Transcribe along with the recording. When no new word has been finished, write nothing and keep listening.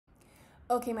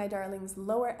Okay, my darlings,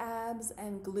 lower abs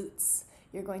and glutes.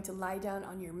 You're going to lie down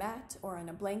on your mat or on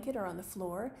a blanket or on the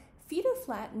floor. Feet are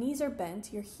flat, knees are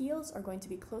bent, your heels are going to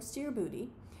be close to your booty.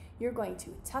 You're going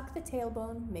to tuck the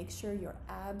tailbone, make sure your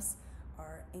abs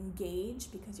are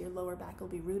engaged because your lower back will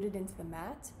be rooted into the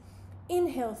mat.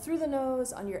 Inhale through the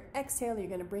nose. On your exhale, you're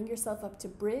going to bring yourself up to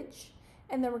bridge,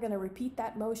 and then we're going to repeat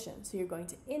that motion. So you're going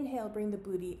to inhale, bring the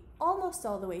booty almost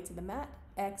all the way to the mat.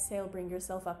 Exhale, bring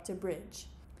yourself up to bridge.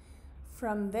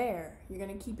 From there, you're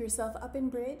going to keep yourself up in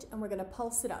bridge, and we're going to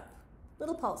pulse it up,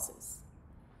 little pulses.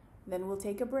 Then we'll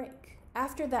take a break.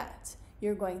 After that,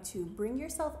 you're going to bring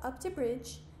yourself up to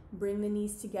bridge, bring the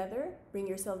knees together, bring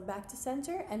yourself back to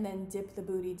center, and then dip the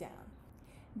booty down.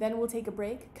 Then we'll take a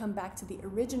break, come back to the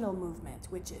original movement,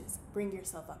 which is bring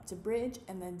yourself up to bridge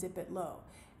and then dip it low.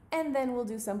 And then we'll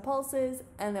do some pulses,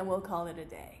 and then we'll call it a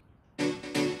day.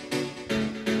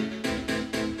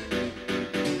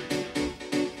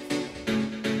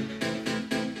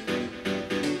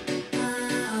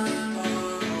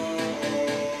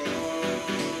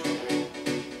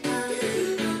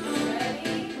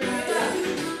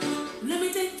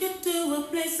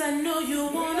 I know you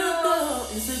wanna go.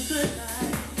 It's a good life.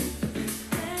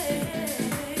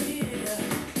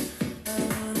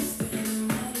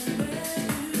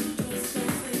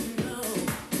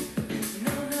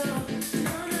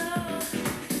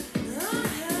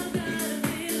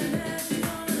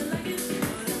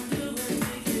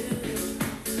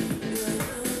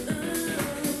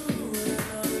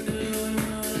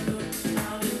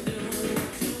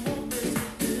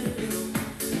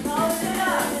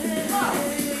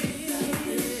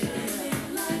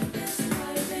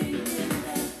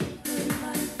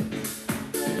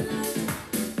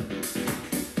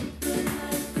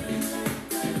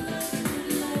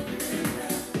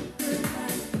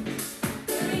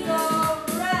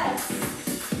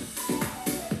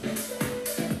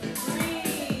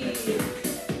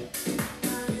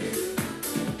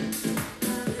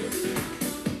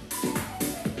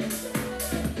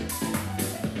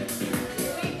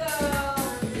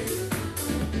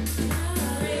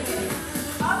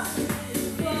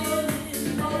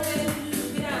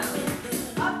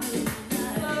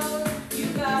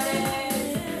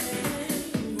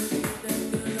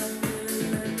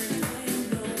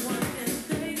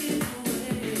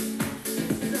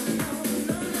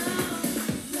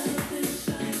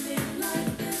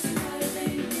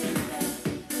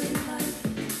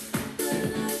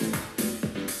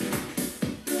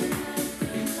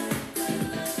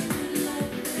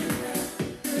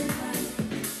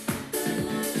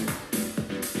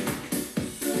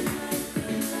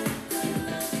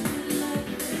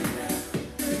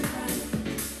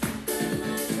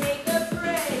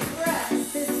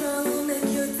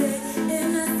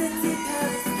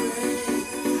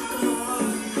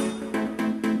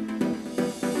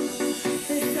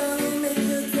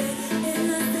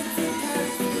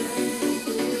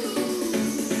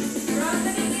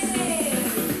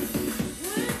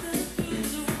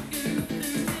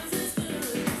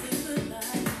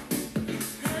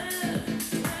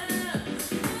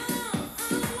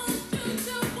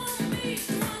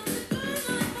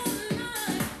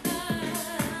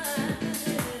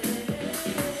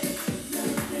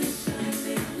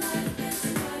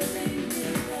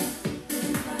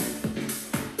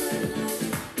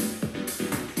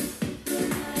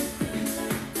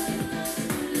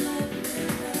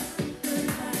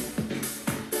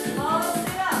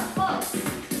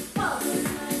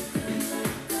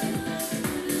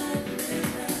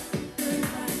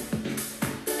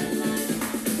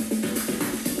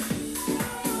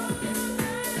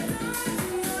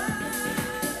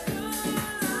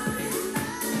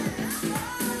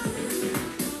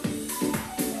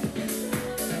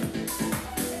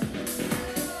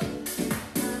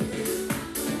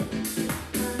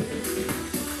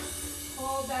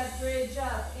 Bridge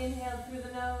up. Inhale through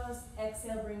the nose.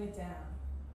 Exhale, bring it down.